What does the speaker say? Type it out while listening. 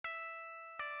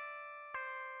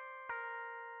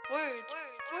Words.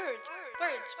 Hi,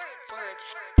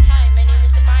 my name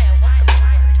is Amaya. Welcome to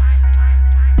Words.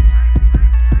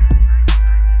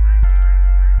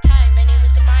 Hi, my name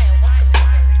is Amaya. Welcome to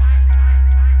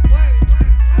Words.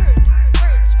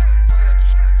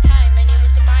 Hi, my name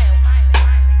is Amaya.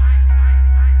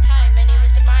 Hi, my name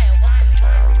is Amaya. Welcome to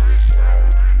Words.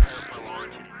 3,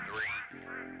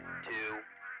 2,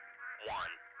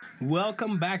 1.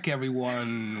 Welcome back,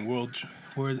 everyone.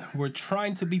 We're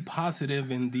trying to be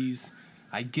positive in these,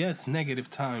 I guess, negative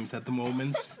times at the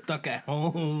moment. Stuck at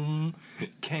home,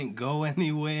 can't go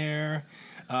anywhere.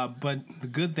 But the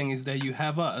good thing is that you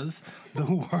have us, the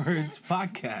Words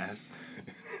Podcast.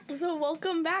 So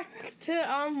welcome back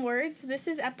to Words. This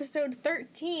is episode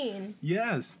 13.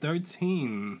 Yes,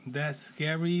 13. That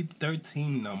scary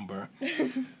 13 number.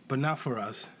 But not for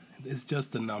us. It's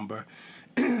just a number.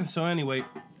 So anyway,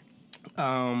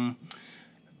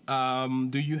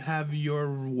 do you have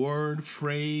your word,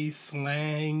 phrase,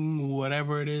 slang,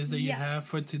 whatever it is that you Yes. have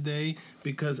for today?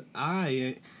 Because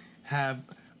I have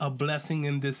a blessing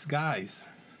in disguise.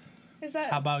 Is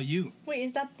that How about you? Wait,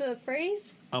 is that the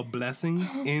phrase? A blessing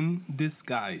in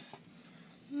disguise.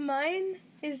 Mine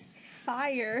is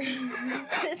fire.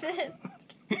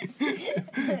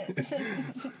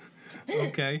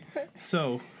 Okay,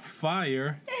 so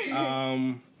fire.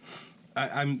 I'm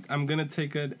gonna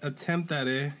take an attempt at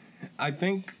it. I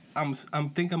think I'm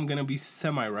gonna be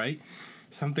semi right.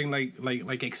 Something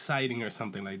like exciting or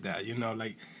something like that. You know,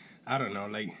 like I don't know,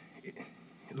 like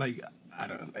I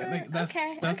don't like that's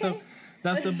okay. that's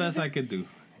the best I could do.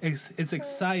 It's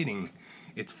exciting.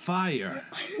 It's fire.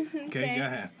 Okay, Okay. go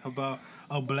ahead. How about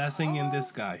a blessing in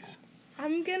disguise?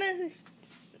 I'm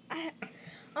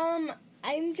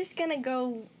just gonna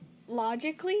go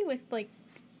logically with like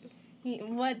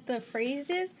what the phrase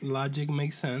is. Logic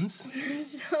makes sense.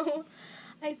 So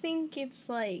I think it's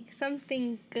like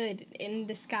something good in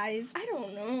disguise. I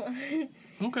don't know.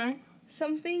 Okay.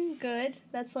 Something good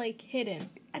that's like hidden.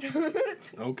 I don't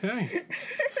Okay.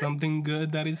 Something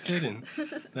good that is hidden.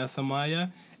 That's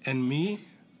Amaya. And me,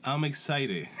 I'm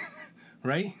excited.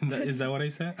 Right? Is that what I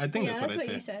said? I think Yeah, that's what that's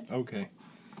I what said. you said. Okay.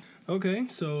 Okay,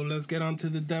 so let's get on to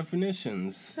the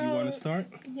definitions. You want to start?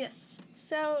 Yes.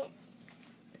 So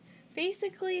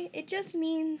basically, it just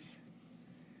means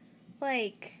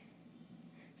like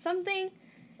something.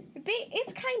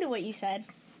 It's kind of what you said.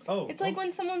 Oh. It's like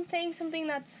when someone's saying something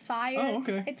that's fire. Oh,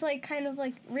 okay. It's like kind of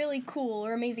like really cool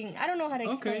or amazing. I don't know how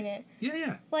to explain it.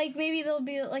 Yeah. Like maybe they'll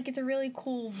be like it's a really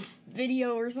cool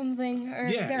video or something. Or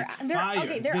Yeah, it's fire.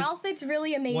 Okay, their outfit's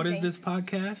really amazing. What is this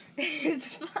podcast? It's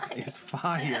fire. It's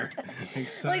fire.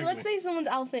 Exactly. Like let's say someone's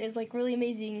outfit is like really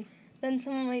amazing, then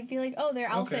someone might be like, "Oh, their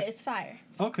outfit Okay. is fire."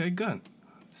 Okay, good.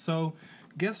 So,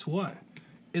 guess what?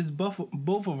 It's both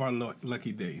of our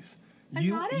lucky days. I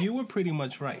got it. You were pretty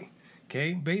much right.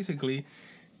 Okay, basically,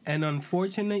 an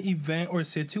unfortunate event or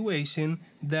situation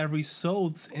that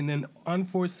results in an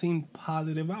unforeseen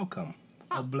positive outcome.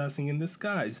 A blessing in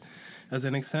disguise. As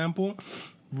an example,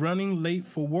 running late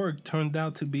for work turned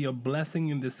out to be a blessing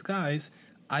in disguise.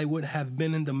 I would have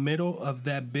been in the middle of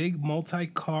that big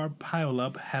multi-car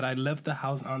pileup had I left the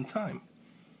house on time.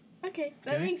 Okay,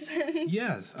 that Okay. makes sense.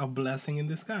 Yes, a blessing in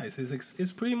disguise.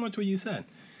 It's pretty much what you said.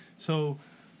 So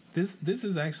this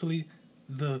is actually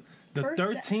the First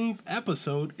 13th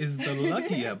episode is the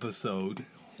lucky episode.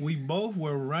 We both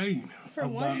were right. For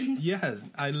once. Yes,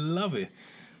 I love it.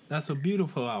 That's a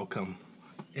beautiful outcome.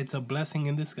 It's a blessing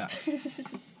in disguise.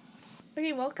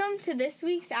 Okay, welcome to this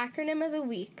week's acronym of the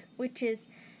week, which is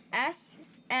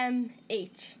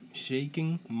SMH.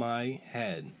 Shaking my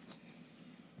head.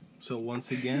 So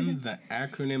once again, the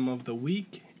acronym of the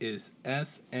week is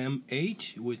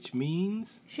SMH, which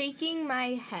means Shaking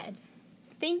my head.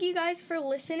 Thank you guys for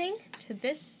listening to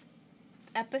this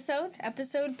episode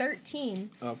 13.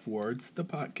 of Words the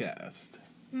Podcast.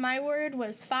 My word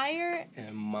was fire.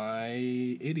 And my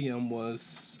idiom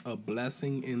was a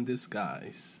blessing in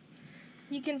disguise.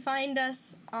 You can find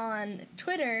us on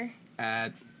Twitter.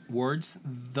 At Words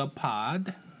the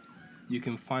Pod. You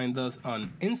can find us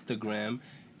on Instagram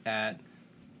at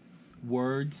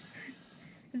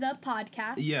Words. The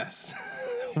podcast. Yes.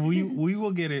 We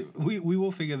will get it. We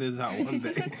will figure this out one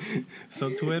day. So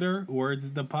Twitter,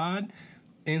 Words the Pod.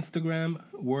 Instagram,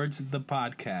 Words the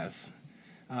Podcast.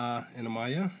 And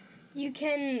Amaya? You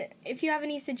can, if you have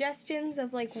any suggestions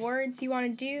of like words you want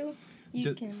to do, you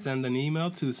Just can. send an email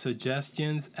to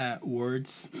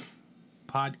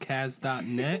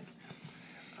suggestions@wordspodcast.net.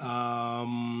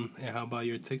 And how about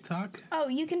your TikTok? Oh,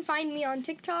 you can find me on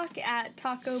TikTok at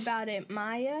Taco About It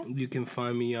Maya. You can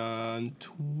find me on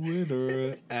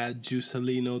Twitter at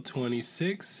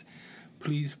Jusalino26.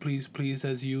 please,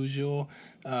 as usual,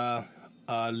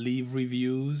 leave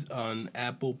reviews on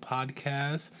Apple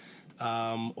Podcasts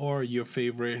or your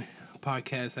favorite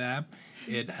podcast app.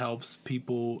 It helps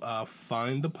people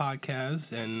find the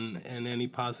podcast, and any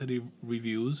positive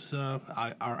reviews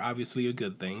are obviously a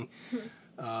good thing.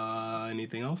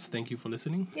 Anything else? Thank you for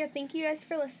listening. Yeah, thank you guys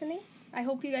for listening. I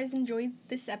hope you guys enjoyed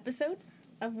this episode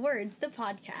of Words, the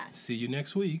podcast. See you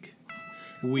next week.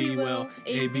 We will will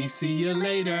ABC you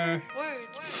later.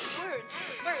 Words. Hi,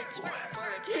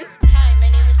 my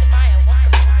name is Amaya.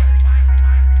 Welcome to Words.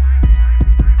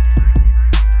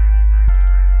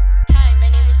 Hi, my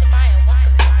name is Amaya.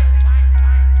 Welcome to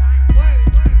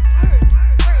Words.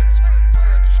 Words.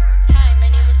 Hi, my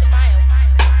name is Amaya.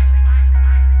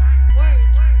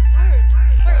 Words.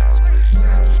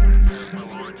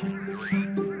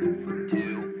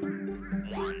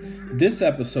 This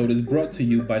episode is brought to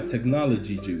you by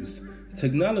Technology Juice.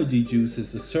 Technology Juice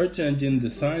is a search engine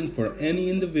designed for any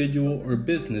individual or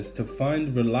business to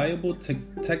find reliable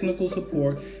technical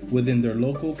support within their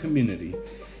local community.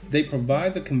 They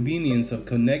provide the convenience of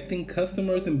connecting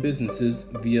customers and businesses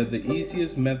via the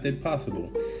easiest method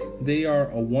possible. They are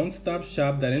a one-stop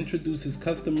shop that introduces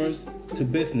customers to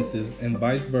businesses and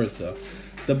vice versa.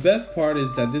 The best part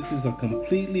is that this is a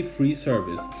completely free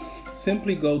service.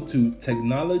 Simply go to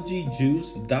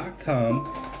technologyjuice.com,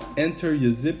 enter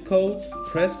your zip code,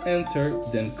 press enter,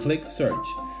 then click search.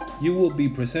 You will be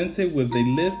presented with a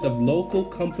list of local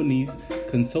companies,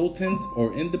 consultants,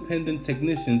 or independent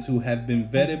technicians who have been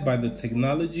vetted by the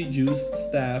Technology Juice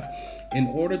staff in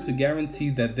order to guarantee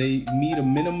that they meet a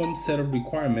minimum set of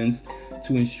requirements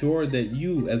to ensure that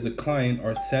you as a client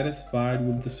are satisfied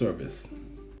with the service.